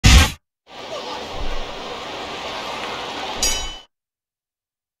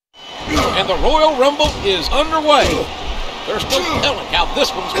And the Royal Rumble is underway. There's no telling how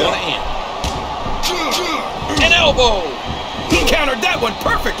this one's going to end. An elbow. He countered that one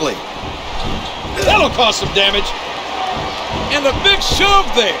perfectly. That'll cause some damage. And a big shove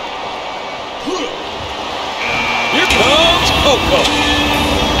there. Here comes Coco.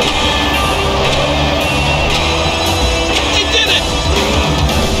 He did it.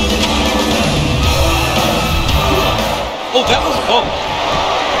 Oh, that was close.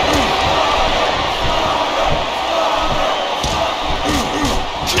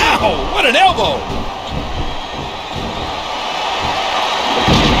 Ow, what an elbow.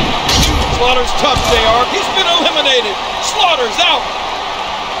 Slaughter's tough, JR. He's been eliminated. Slaughter's out.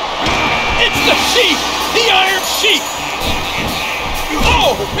 It's the Sheik, the Iron Sheik.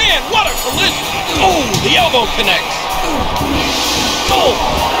 Oh, man, what a collision. Oh, the elbow connects. Oh,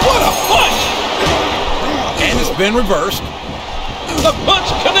 what a punch. And it's been reversed. The punch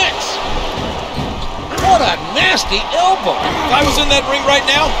connects. What a nasty elbow. If I was in that ring right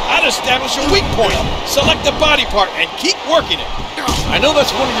now, I'd establish a weak point. Select a body part and keep working it. I know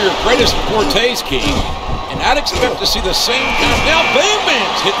that's one of your greatest fortes, King, and I'd expect to see the same kind. Now Bam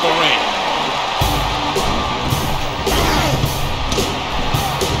Bam's hit the ring.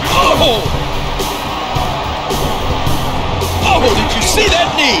 Oh! Oh, did you see that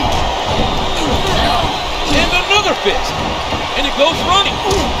knee? And another fist. And it goes running.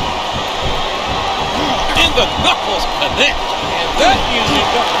 And the knuckles connect. And that union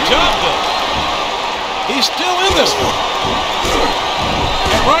got the job done. He's still in this one.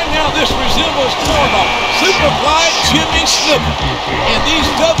 And right now this resembles more of a Superfly Jimmy Snuka. And these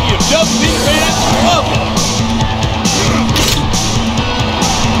WWE fans love it.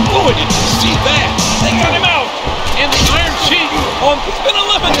 Oh, did you see that? They got him out. And the Iron Sheik He's been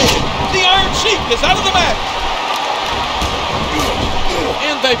eliminated. The Iron Sheik is out of the match.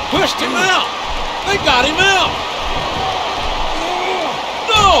 And they pushed him out. They got him out.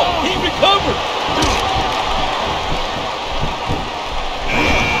 No, he recovered.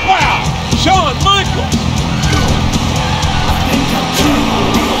 Wow, Shawn Michaels.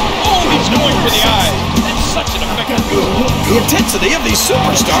 Oh, he's going for the eyes. That's such an effective move. The intensity of these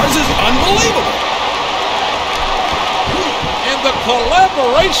superstars is unbelievable. And the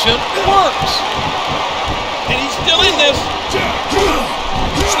collaboration works. And he's still in this.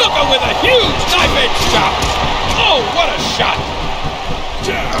 Snuka with a huge knife-edge chop. Oh, what a shot.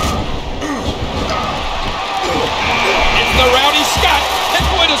 It's the Rowdy Scott. And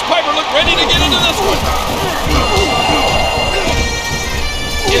boy, does Piper look ready to get into this one.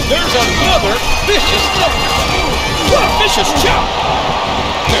 And there's another vicious chop. What a vicious chop.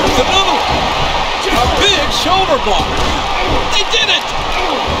 There's another one. A big shoulder block. They did it.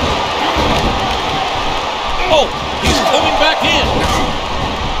 Oh, he's coming back in.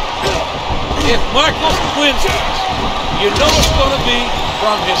 If Michaels wins this, you know it's going to be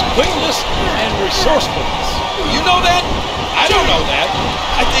from his quickness and resourcefulness. You know that? I don't know that.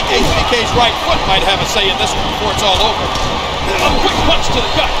 I think HBK's right foot might have a say in this one before it's all over. A quick punch to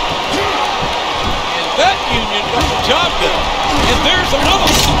the gut. And that union got the job done. And there's another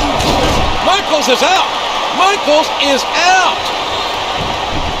one. Michaels is out. Michaels is out.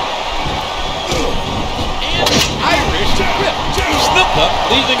 And Irish whip. Snuka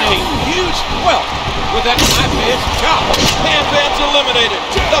leaving a huge welt with that knife-edge chop. Bam Bam's eliminated.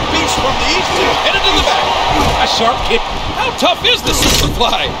 The beast from the east is headed to the back. A sharp kick. How tough is the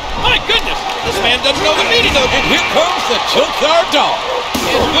Superfly? My goodness, this man doesn't know the meaning of it. And here comes the Junkyard Dog.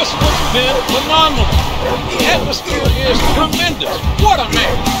 And this one's been phenomenal. The atmosphere is tremendous. What a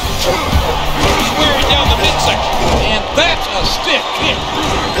match. He's wearing down the midsection. And that's a stiff kick.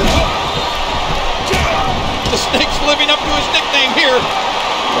 The Snake's living up to his nickname here.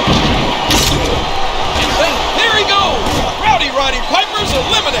 And there he goes. Rowdy Roddy Piper's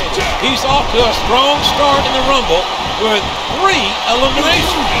eliminated. he's off to a strong start in the Rumble with 3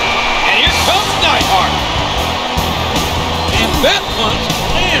 eliminations. And here comes Neidhart. And that punch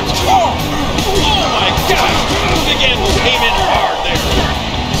lands hard. Oh my gosh. Big Anvil came in hard there.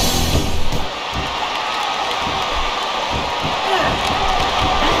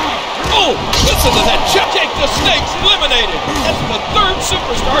 Oh, listen to that chop. Jake the Snake's eliminated. That's the 3rd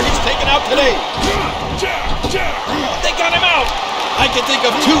superstar he's taken out today. They got him out. I can think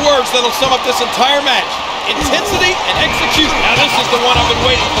of 2 words that'll sum up this entire match. Intensity and execution. Now this is the one I've been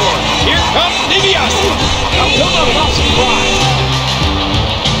waiting for. Here comes DiBiase. I'm not surprised.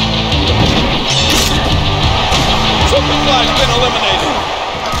 Superfly's been eliminated.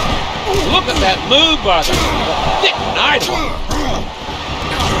 Look at that move by the thick Neidhart.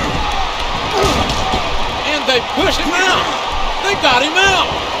 And they push him out. They got him out.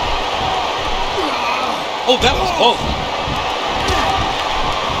 Oh, that was close.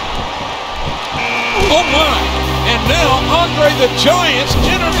 Oh, my. And now Andre the Giant's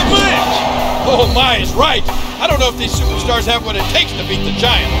entered the match. Oh, my is right. I don't know if these superstars have what it takes to beat the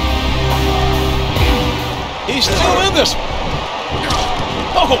Giant. He's still in this one.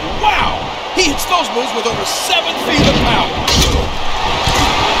 Oh, wow. He hits those moves with over 7 feet of power.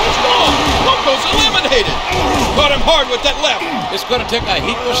 What's wrong? Yoko eliminated. Caught him hard with that left. It's going to take a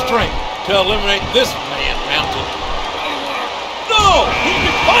heap of strength to eliminate this man mounted. No!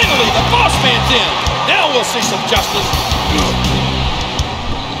 Finally, the boss man's in. Now we'll see some justice.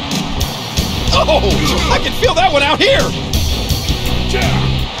 Oh, I can feel that one out here. What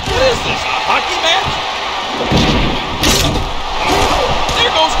is this, a hockey match?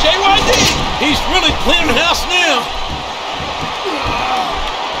 There goes JYD. He's really cleaning house now.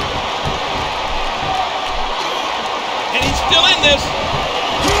 And he's still in this.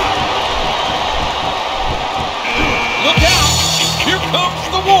 Look out. Here comes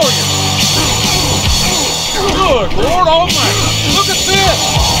the Warrior. Good Lord Almighty. Look at this.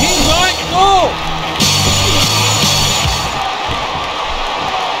 He might go.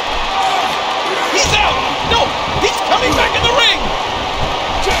 He's out. No, he's coming back in the ring.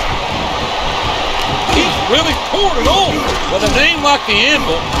 He's really poured it on. With a name like the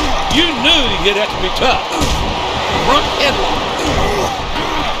Anvil, you knew he'd have to be tough. Front headlock.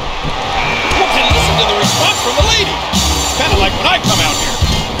 And listen to the response from the lady. It's kind of like when I come out here.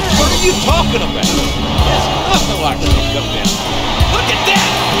 What are you talking about? It's nothing like when you come down. Look at that!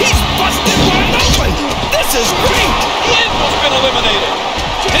 He's busted wide open! This is great! The Anvil's been eliminated!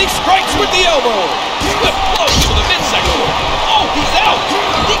 And he strikes with the elbow! Swift blows to the midsection! Oh, he's out!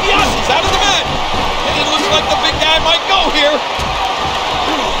 DiBiase's out of the match! And it looks like the big guy might go here!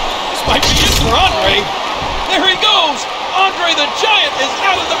 This might be it for Andre! There he goes! Andre the Giant is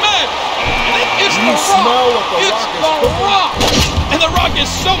out of the match! And it's the Rock! It's the Rock! And the Rock is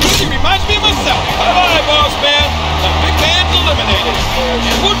so good, he reminds me of myself. Bye-bye, boss man. The big man's eliminated.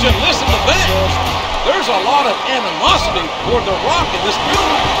 And would you listen to that? There's a lot of animosity toward the Rock in this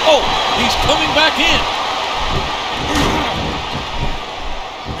building. Oh, he's coming back in.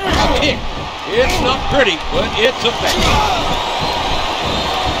 A kick. It's not pretty, but it's effective.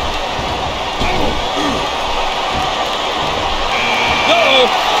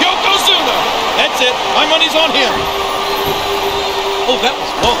 Uh-oh, Yokozuna. That's it. My money's on him. Oh, that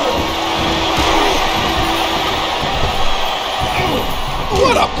was close.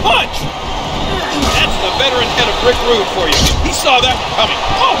 What a punch! That's the veteran head of Rick Rude for you. He saw that one coming.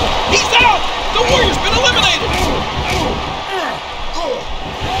 Oh, he's out! The Warrior's been eliminated!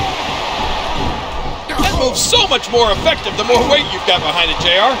 That move's so much more effective the more weight you've got behind it,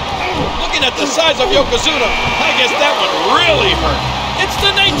 JR. Looking at the size of Yokozuna, I guess that one really hurt. It's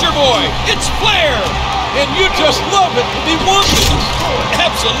the Nature Boy! It's Flair! And you just love it to be won this.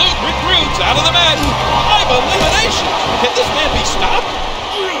 Absolute Rick Rude's out of the match. 5 eliminations. Can this man be stopped?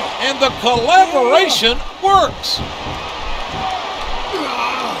 And the collaboration works.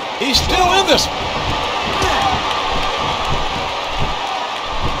 He's still in this one.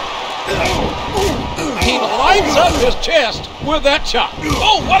 He lights up his chest with that chop.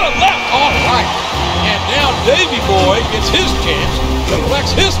 Oh, what a left! All right. And now Davey Boy gets his chance to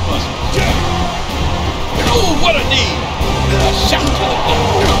flex his muscle. Oh, what a knee! A shot to the head.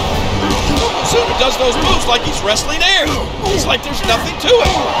 Yokozuna does those moves like he's wrestling air. It's like there's nothing to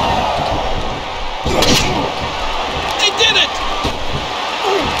it. They did it!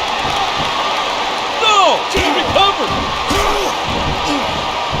 No! He recovered.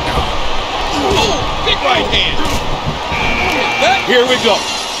 Oh, big right hand. Here we go.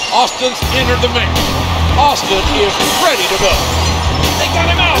 Austin's entered the match. Austin is ready to go. They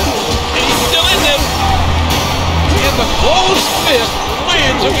got him out. And he's still in this. And the closed fist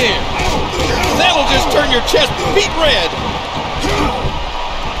lands again. That'll just turn your chest beet red.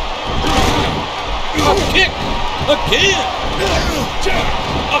 A kick again.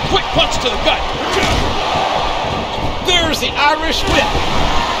 A quick punch to the gut. There's the Irish whip.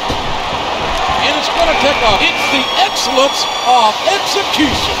 And it's going to take off. It's the excellence of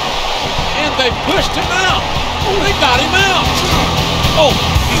execution. And they pushed him out. They got him out. Oh,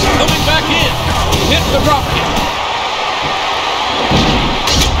 he's coming back in. Hit the drop kick.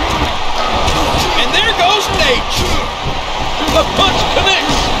 And there goes Nate. The punch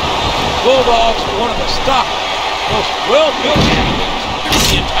connects. Bulldog's one of the stockest, most well-built athletes in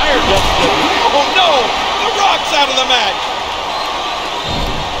the entire WWE. Oh no! The Rock's out of the match.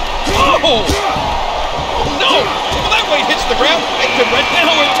 Oh! Oh no! When that weight hits the ground, it could right now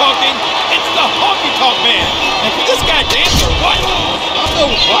we're talking. It's the honky-tonk man. And can this guy dance or what?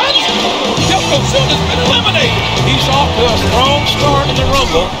 What? Yokozuna's been eliminated. He's off to a strong start in the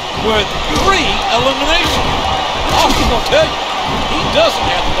Rumble with 3 eliminations. I'm going to tell you, he doesn't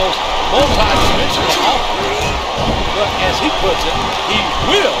have the most multi-dimensional offense, but as he puts it, he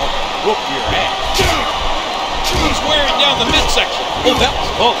will whoop your ass. He's wearing down the midsection. Oh, that was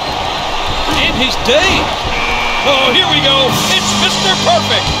close. And he's dazed. Oh, here we go. It's Mr.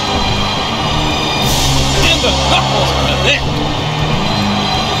 Perfect. And the knuckles connect.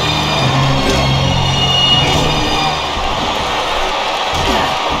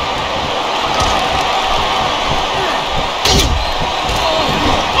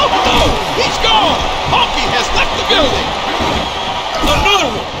 He's gone! Honky has left the building! Another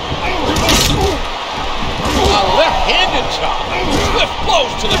one! A left-handed chop. Swift blows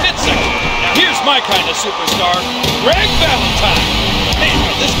to the midsection. Now here's my kind of superstar, Greg Valentine. Man,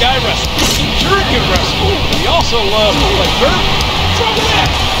 can this guy wrestle. Sure he can wrestle. He also loves to play dirt. Try that.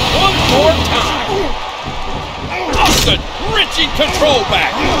 One more time. Austin, wrenching control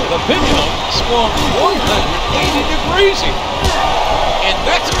back. The pendulum swung 180 degrees here. And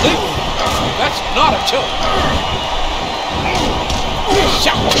that's legal. That's not a choke.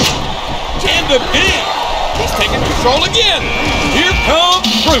 Shot. And again. He's taking control again. Here comes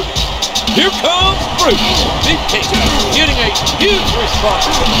Brutus. Here comes Brutus. Big kick. Getting a huge response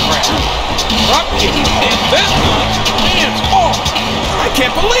from the crowd. Drop kick. And that punch lands hard. I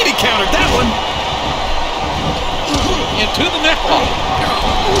can't believe he countered that one. Into the necklock.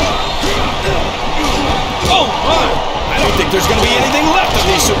 Oh my. I don't think there's going to be anything left of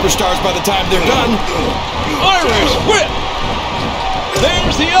these superstars by the time they're done. Irish whip.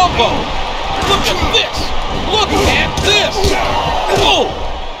 There's the elbow. Look at this. Look at this. Oh.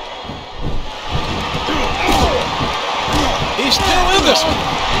 He's still in this one.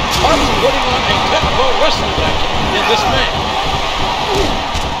 Hart's putting on a technical wrestling match in this match.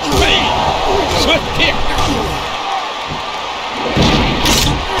 Bam. Swift kick.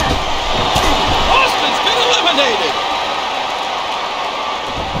 Austin's been eliminated.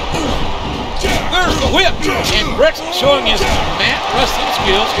 There's the whip. And Brett's showing his mat wrestling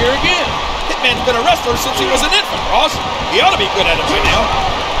skills here again. Hitman's been a wrestler since he was an infant, Ross. He ought to be good at it by now.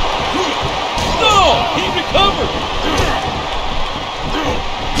 No, he recovered.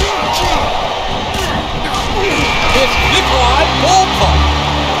 It's Nikolai Volkov.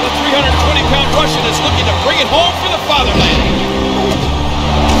 The 320-pound Russian is looking to bring it home for the fatherland.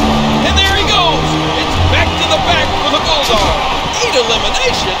 And there he goes. It's back to the back for the Bulldog. 8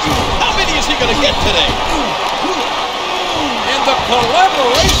 eliminations? How many is he going to get today? And the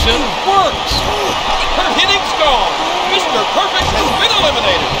collaboration works. Her hitting's gone. Mr. Perfect has been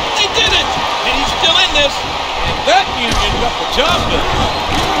eliminated. They did it. And he's still in this. And that union got the job done.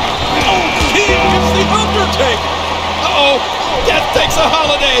 Oh, he gets the Undertaker. Uh-oh. Death takes a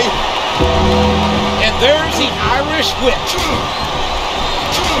holiday. And there's the Irish whip.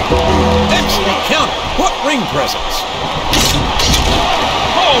 Excellent counter. What ring presence.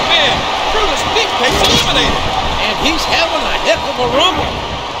 Oh, man. Brutus Beefcake's eliminated. And he's having a heck of a rumble.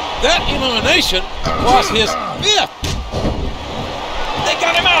 That elimination was his 5th. They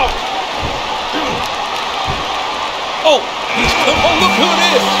got him out. Oh, he's come. Oh, look who it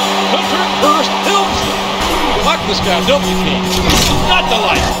is. Hunter Hurst Helmsley. You like this guy, don't you, King? Not the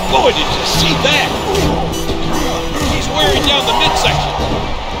light. Boy, did you see that? He's wearing down the midsection.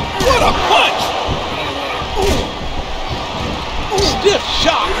 What a punch! Stiff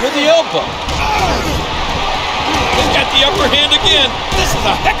shot with the elbow. He's got the upper hand again. This is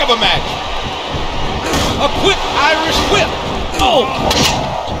a heck of a match. A quick Irish whip. Oh!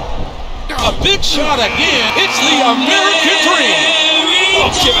 A big shot again. It's the American Dream.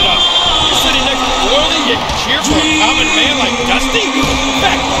 Oh, give it up. You're sitting next to Royalty, you can cheer for a common man like Dusty?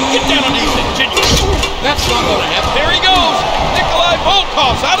 Back, get down on these and genuine. That's not going to happen. There he goes. Nikolai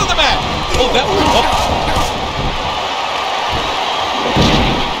Volkov's out of the match. Oh, that was close.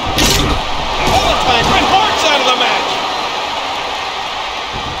 Valentine, Bret Hart's out of the match.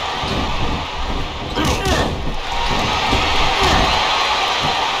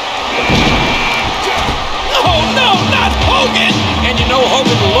 No, not Hogan! And you know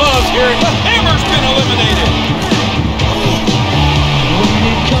Hogan loves hearing The Hammer's been eliminated.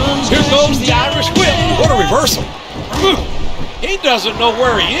 here goes the Irish whip. What a reversal. He doesn't know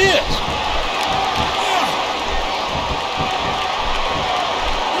where he is.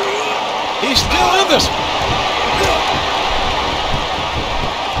 He's still in this one.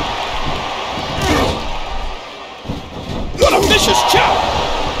 What a vicious chop.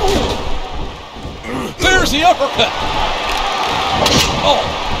 There's the uppercut. Oh,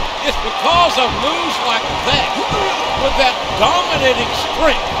 it's because of moves like that, with that dominating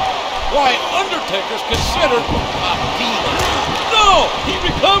strength. Why Undertaker's considered a demon. No, he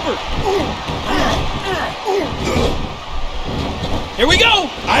recovered. Here we go.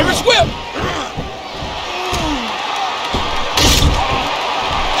 Irish whip.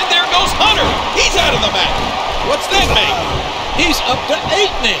 And there goes Hunter. He's out of the match. What's that make? He's up to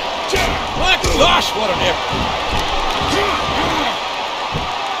 8 now. My gosh, what an effort.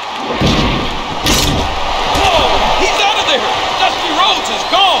 Whoa, he's out of there. Dusty Rhodes is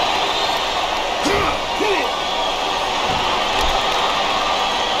gone.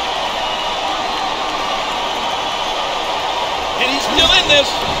 And he's still in this.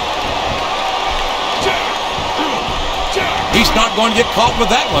 He's not going to get caught with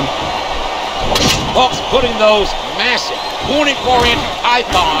that one. Buck's putting those massive 24-inch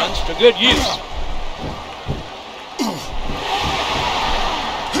pythons to good use.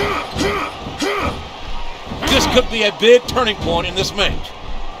 This could be a big turning point in this match.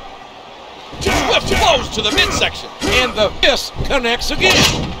 Swift flows to the midsection. And the fist connects again.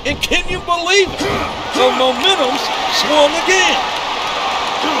 And can you believe it? The momentum's swung again.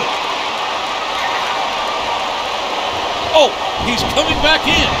 Oh, he's coming back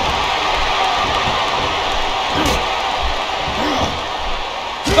in.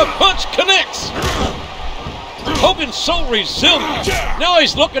 The punch connects. Hogan's so resilient. Now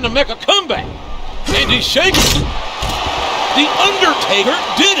he's looking to make a comeback. And he's shaking. The Undertaker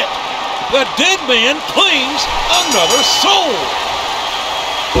did it. The dead man claims another soul.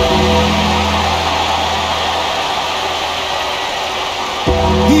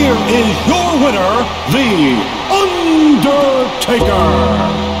 Here is your winner, The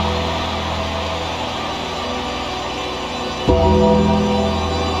Undertaker.